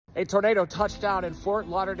A tornado touched down in Fort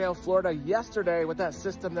Lauderdale, Florida yesterday with that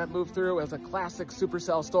system that moved through as a classic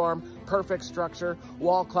supercell storm, perfect structure,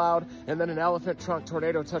 wall cloud, and then an elephant trunk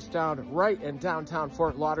tornado touched down right in downtown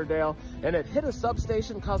Fort Lauderdale, and it hit a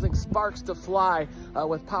substation causing sparks to fly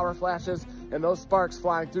with power flashes, and those sparks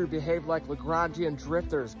flying through behaved like Lagrangian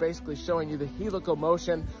drifters, basically showing you the helical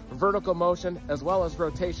motion, vertical motion, as well as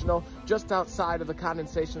rotational, just outside of the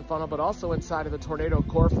condensation funnel, but also inside of the tornado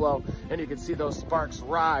core flow, and you can see those sparks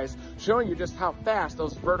rise, showing you just how fast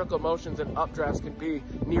those vertical motions and updrafts can be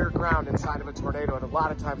near ground inside of a tornado. And a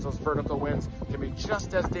lot of times those vertical winds can be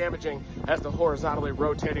just as damaging as the horizontally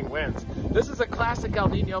rotating winds. This is a classic El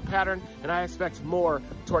Nino pattern, and I expect more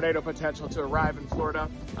tornado potential to arrive in Florida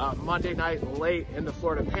Monday night, late in the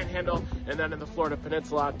Florida Panhandle, and then in the Florida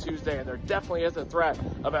Peninsula on Tuesday. And there definitely is a threat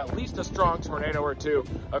of at least a strong tornado or two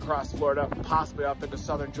across Florida, possibly up into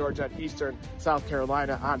southern Georgia and eastern South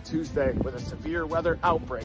Carolina on Tuesday with a severe weather outbreak.